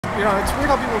You know, it's weird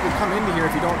how people would come into here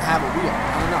if you don't have a wheel.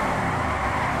 I don't know.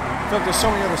 I feel like there's so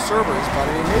many other servers, but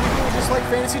I mean, maybe people just like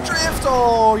fantasy drift.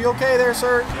 Oh, you okay there,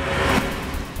 sir?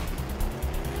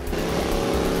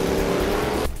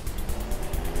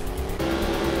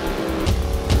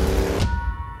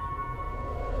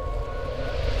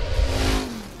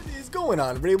 What is going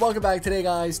on, everybody? Welcome back today,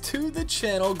 guys, to the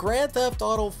channel. Grand Theft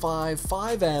Auto 5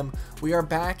 FiveM. We are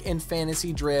back in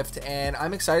Fantasy Drift, and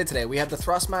I'm excited today. We have the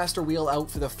Thrustmaster wheel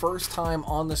out for the first time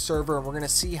on the server, and we're going to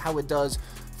see how it does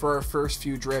for our first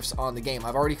few drifts on the game.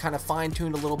 I've already kind of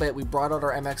fine-tuned a little bit. We brought out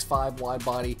our MX-5 wide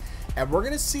body, and we're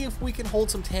going to see if we can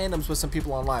hold some tandems with some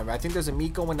people online. I think there's a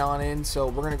meet going on in, so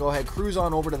we're going to go ahead, cruise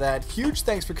on over to that. Huge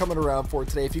thanks for coming around for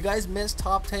today. If you guys missed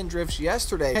top 10 drifts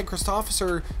yesterday, hey,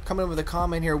 Christopher coming in with a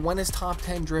comment here. When is top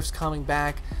 10 drifts coming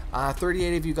back?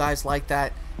 38 of you guys like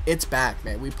that. It's back,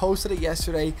 man. We posted it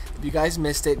yesterday. If you guys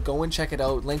missed it, go and check it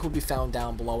out. Link will be found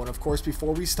down below. And of course,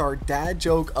 before we start, dad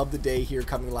joke of the day here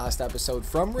coming last episode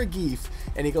from Regif.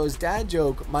 And he goes, dad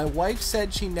joke, my wife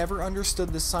said she never understood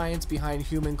the science behind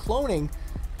human cloning.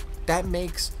 That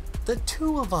makes the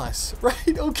two of us,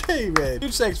 right? Okay, man.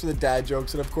 Huge thanks for the dad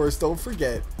jokes. And of course, don't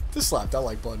forget to slap that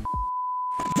like button.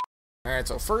 Alright,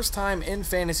 so first time in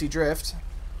Fantasy Drift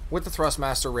with the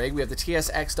Thrustmaster rig. We have the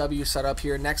TSXW set up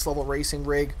here, next level racing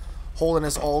rig, holding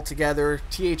us all together.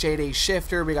 TH8A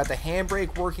shifter, we got the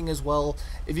handbrake working as well.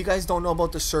 If you guys don't know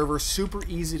about the server, super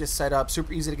easy to set up,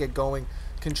 super easy to get going.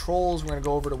 Controls, we're going to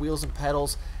go over to wheels and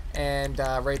pedals, and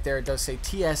right there it does say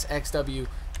TSXW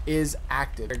is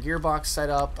active. Our gearbox set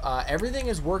up, everything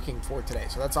is working for today,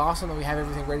 so that's awesome that we have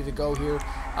everything ready to go here.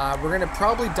 We're going to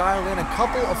probably dial in a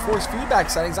couple of force feedback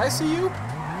settings. I see you.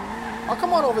 I'll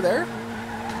come on over there.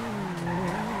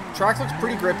 Track looks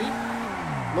pretty grippy,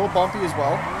 a little bumpy as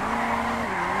well.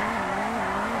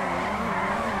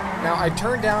 Now I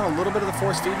turned down a little bit of the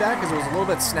force feedback because it was a little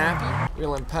bit snappy.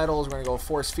 Wheel and pedals, we're going to go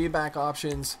force feedback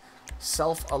options,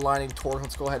 self-aligning torque.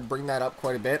 Let's go ahead and bring that up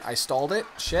quite a bit. I stalled it.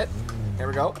 Shit. There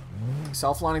we go.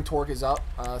 Self-aligning torque is up.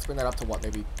 Let's bring that up to what,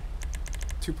 maybe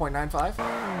 2.95?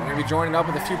 We're going to be joining up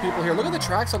with a few people here. Look at the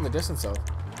tracks on the distance though.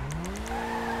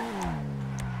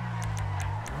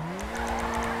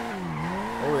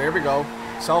 Oh, there we go.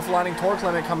 Self-aligning torque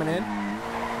limit coming in.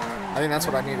 I think that's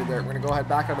what I needed there. We're going to go ahead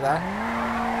back out of that.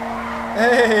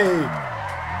 Hey!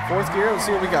 Fourth gear. Let's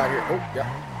see what we got here. Oh, yeah.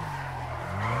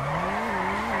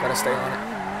 Got to stay on it.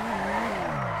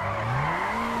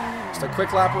 Just a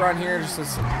quick lap around here just to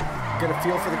get a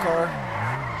feel for the car.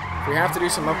 If we have to do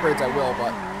some upgrades, I will,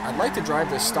 but I'd like to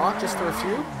drive this stock just for a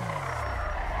few.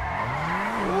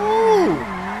 Ooh!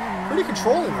 Pretty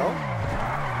controlling, though.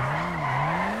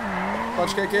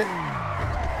 Clutch kick it.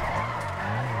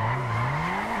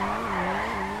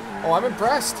 Oh, I'm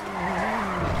impressed.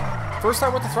 First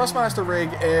time with the Thrustmaster rig,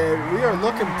 and we are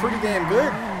looking pretty damn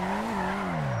good.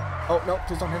 Oh, no,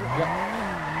 please don't hit it. Yep.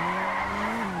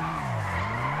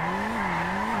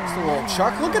 Just a little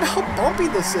chuck. Look at how bumpy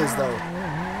this is, though.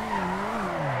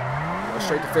 Go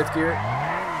straight to fifth gear.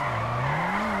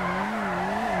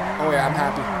 Oh, yeah, I'm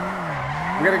happy.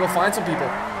 We gotta go find some people.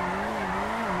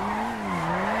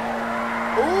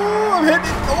 Oh, I'm hitting it.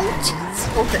 Oh, jeez.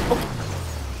 Okay, okay.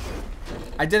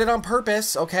 I did it on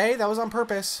purpose. Okay, that was on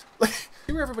purpose.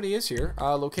 See where everybody is here.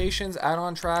 Locations,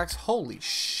 add-on tracks. Holy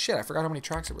shit, I forgot how many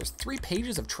tracks it was. 3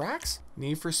 pages of tracks?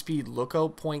 Need for Speed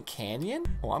Lookout Point Canyon?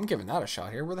 Oh, I'm giving that a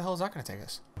shot here. Where the hell is that going to take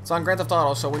us? It's on Grand Theft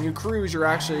Auto, so when you cruise, you're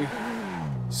actually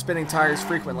spinning tires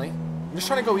frequently. I'm just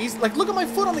trying to go easy. Like, look at my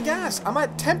foot on the gas. I'm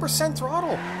at 10%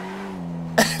 throttle.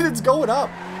 And it's going up.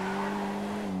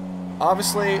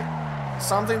 Obviously,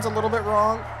 something's a little bit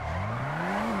wrong.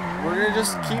 We're going to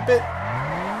just keep it.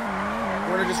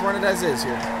 We're going to just run it as is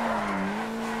here.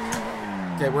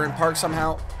 Okay, we're in park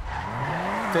somehow.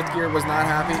 Fifth gear was not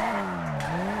happy.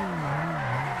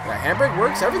 Yeah, handbrake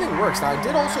works. Everything works. Now, I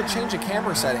did also change the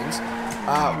camera settings,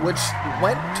 which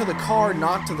went to the car,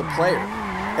 not to the player.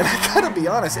 And I gotta be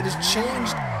honest, it has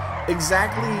changed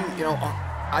exactly, you know,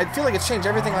 I feel like it's changed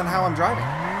everything on how I'm driving.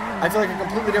 I feel like a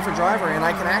completely different driver, and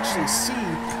I can actually see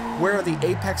where the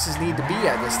apexes need to be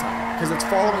at this time, because it's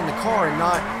following the car and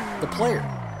not the player.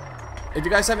 If you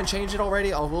guys haven't changed it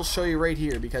already, I will show you right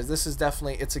here, because this is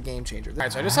definitely, it's a game changer.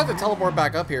 Alright, so I just had to teleport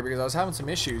back up here because I was having some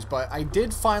issues, but I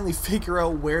did finally figure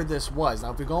out where this was.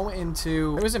 Now, if we go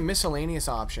into, it was in miscellaneous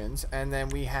options, and then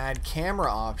we had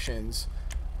camera options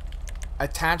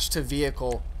attached to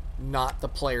vehicle, not the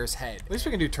player's head. At least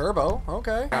we can do turbo.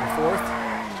 Okay. Down fourth.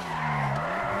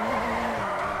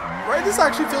 Right, this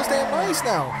actually feels damn nice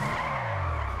now.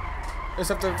 Just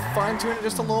have to fine tune it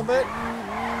just a little bit.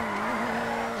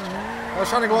 I was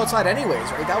trying to go outside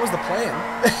anyways, right? That was the plan.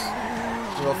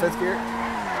 We'll go fifth gear.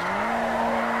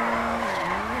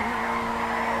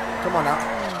 Come on now.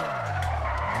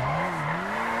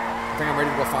 I think I'm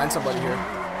ready to go find somebody here.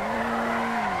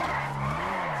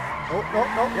 Oh, no,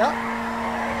 no, yeah.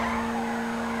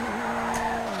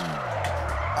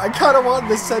 I kind of wanted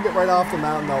to send it right off the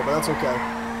mountain, though, but that's okay.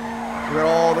 We got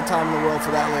all the time in the world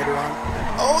for that later on.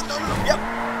 Oh, no, no, yep.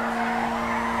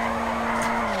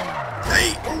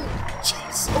 Hey, oh,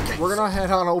 jeez. Okay. We're going to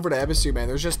head on over to Ebisu, man.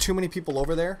 There's just too many people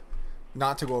over there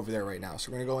not to go over there right now.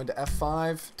 So we're going to go into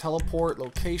F5, teleport,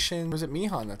 location. Or is it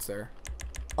Mihan that's there?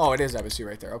 Oh, it is Ebisu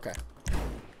right there. Okay.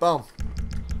 Boom.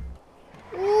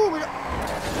 Ooh, we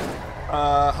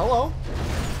got... hello?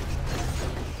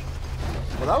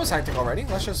 Well, that was hectic already.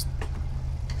 Let's just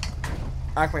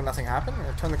act like nothing happened.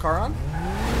 Or turn the car on.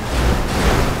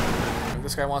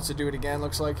 This guy wants to do it again,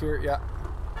 looks like here. Yeah.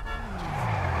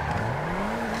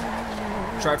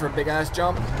 Try for a big-ass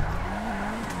jump.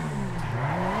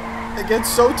 It gets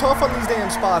so tough on these damn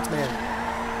spots, man.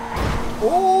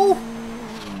 Oh!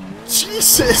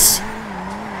 Jesus!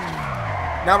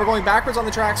 Now we're going backwards on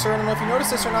the track, sir. I don't know if you noticed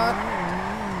this or not.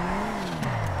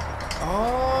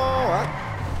 Oh,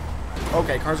 what?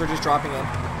 Okay, cars are just dropping in.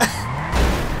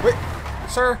 Wait,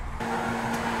 sir.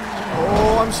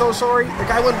 Oh, I'm so sorry. The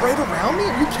guy went right around me?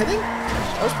 Are you kidding?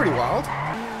 That was pretty wild.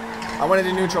 I went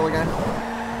into neutral again.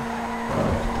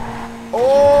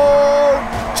 Oh,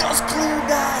 just cleared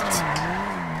that.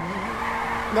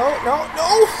 No, no,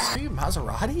 no.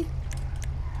 Maserati?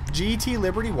 GT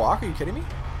Liberty Walk? Are you kidding me?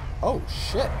 Oh,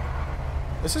 shit.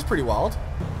 This is pretty wild.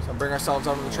 So bring ourselves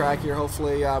onto the track here.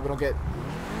 Hopefully we don't get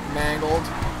mangled.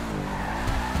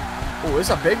 Oh, this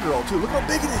is a big girl, too. Look how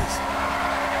big it is.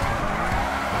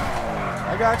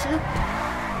 I got you.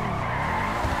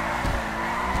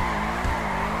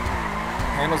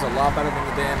 Handles a lot better than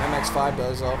the damn MX-5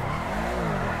 does, though.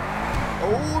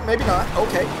 Oh, maybe not.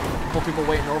 Okay. Couple people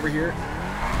waiting over here.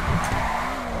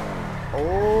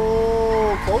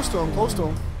 Oh, close to him, close to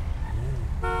him.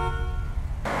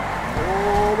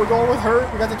 Oh, we're going with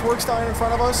Hurt. We got the Twerkstein in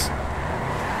front of us.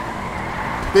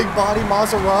 Big body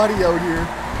Maserati out here.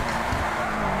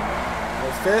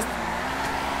 We're fifth.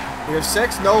 We have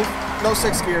six. No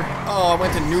sixth gear. Oh, I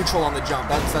went to neutral on the jump.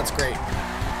 That's great.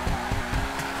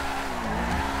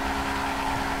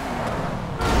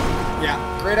 Yeah,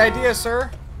 great idea, sir.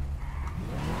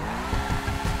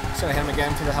 Just gonna hit him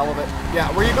again for the hell of it.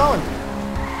 Yeah, where are you going?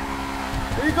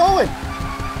 Where are you going?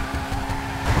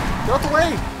 Get out the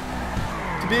way.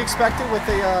 To be expected with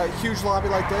a huge lobby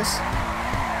like this.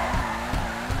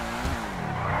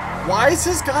 Why is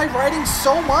this guy riding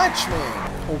so much, man?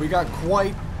 Oh, we got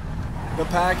quite the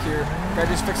pack here. Guy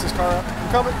just fixed his car up. I'm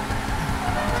coming.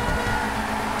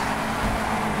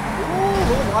 Ooh,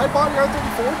 little wide body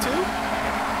R34 too.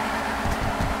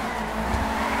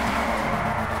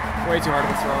 Way too hard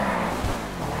of a throw.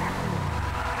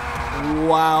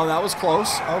 Wow, that was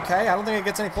close. Okay, I don't think it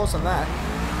gets any closer than that.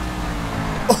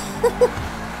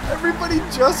 Everybody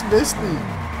just missed me.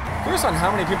 Curious on how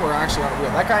many people are actually on a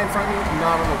wheel. That guy in front of me,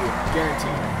 not on a wheel.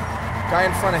 Guaranteed. Guy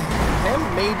in front of him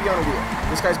may be on a wheel.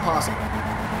 This guy's possible.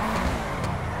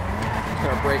 Just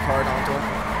gonna brake hard onto him.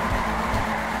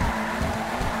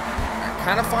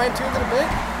 Kind of fine-tuned it a bit.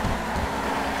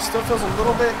 Still feels a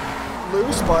little bit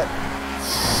loose, but...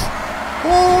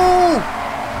 Whoa!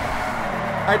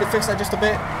 I had to fix that just a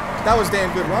bit. That was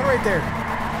damn good run right there.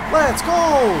 Let's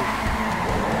go!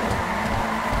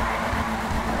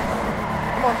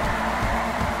 Come on.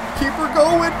 Keep her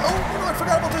going. Oh, no, I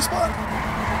forgot about this spot.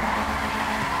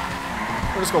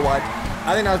 We'll just go wide.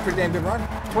 I think that was a pretty damn good run.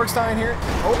 Twerkstein here.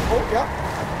 Oh, yeah.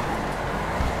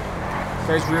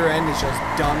 Guy's rear end is just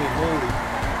dummy. Holy.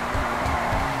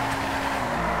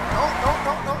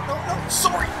 No.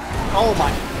 Sorry. Oh, my.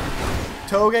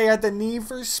 Toge at the Need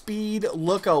for Speed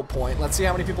lookout point. Let's see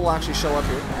how many people will actually show up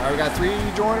here. All right, we got 3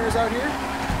 joiners out here.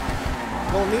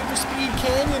 Well, Need for Speed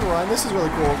Canyon run. This is really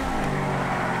cool.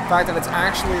 The fact that it's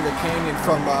actually the canyon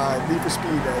from Need for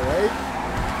Speed, right?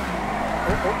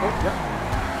 Oh, yeah.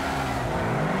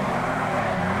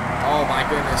 Oh my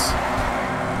goodness.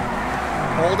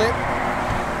 Hold it.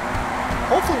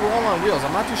 Hopefully we're all on wheels.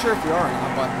 I'm not too sure if we are or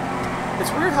not, but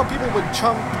it's weird how people would it's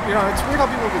weird how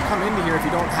people would come into here if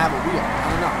you don't have a wheel. I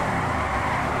don't know.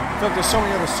 I feel like there's so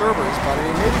many other servers, but I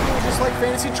mean, maybe people just like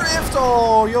fantasy drift.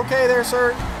 Oh, you okay there,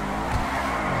 sir?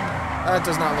 That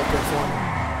does not look good for him.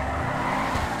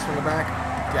 From the back.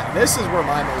 Yeah, this is where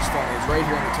my most fun is, right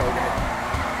here on the tailgate.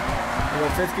 We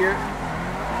go 5th gear.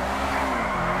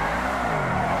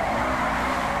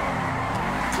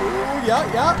 Ooh, yeah.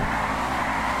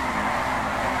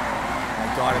 Oh my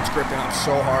god, it's gripping up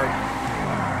so hard.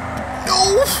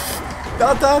 No!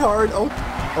 Not that hard. Oh,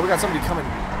 we got somebody coming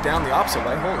down the opposite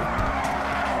way. Holy.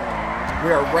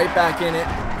 We are right back in it.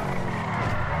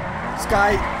 This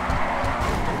guy,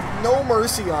 no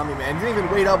mercy on me, man. Didn't even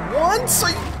wait up once.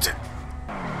 I'm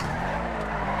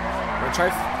gonna try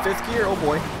 5th gear. Oh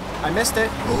boy, I missed it.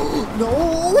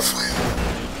 No,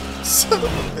 son of a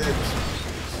bitch.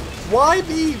 Why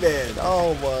me, man?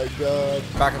 Oh my god.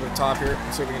 Back up the top here.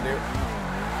 Let's see what we can do.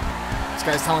 This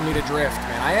guy's telling me to drift,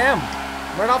 man. I am.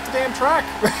 Right off the damn track.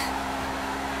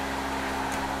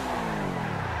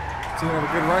 So we have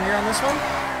a good run here on this one.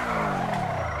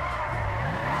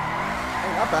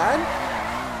 Hey, not bad.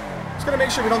 Just gotta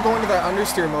make sure we don't go into that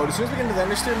understeer mode. As soon as we get into the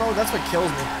understeer mode, that's what kills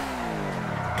me.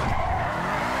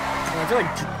 And I feel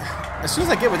like as soon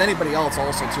as I get with anybody else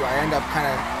also too, I end up kind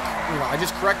of, you know, I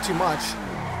just correct too much.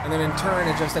 And then in turn,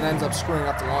 it ends up screwing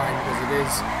up the line because it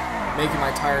is making my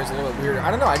tires a little bit weirder.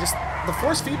 I don't know, the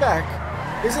force feedback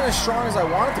isn't as strong as I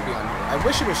want it to be on here. I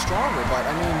wish it was stronger, but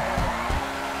I mean,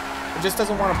 it just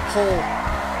doesn't want to pull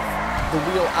the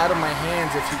wheel out of my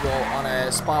hands, if you will, on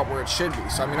a spot where it should be.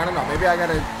 So, I mean, I don't know. Maybe I got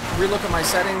to relook at my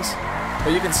settings.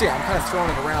 But you can see I'm kind of throwing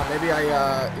it around. Maybe I,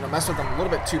 you know, messed with them a little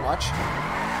bit too much.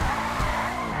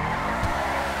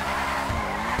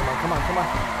 Come on, come on, come on.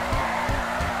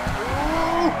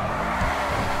 Ooh.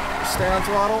 Stay on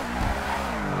throttle.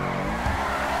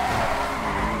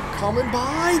 Coming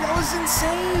by. That was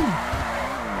insane.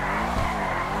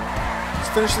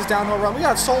 Finish this downhill run. We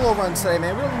got solo runs today,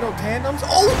 man. We don't need no tandems.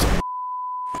 Oh!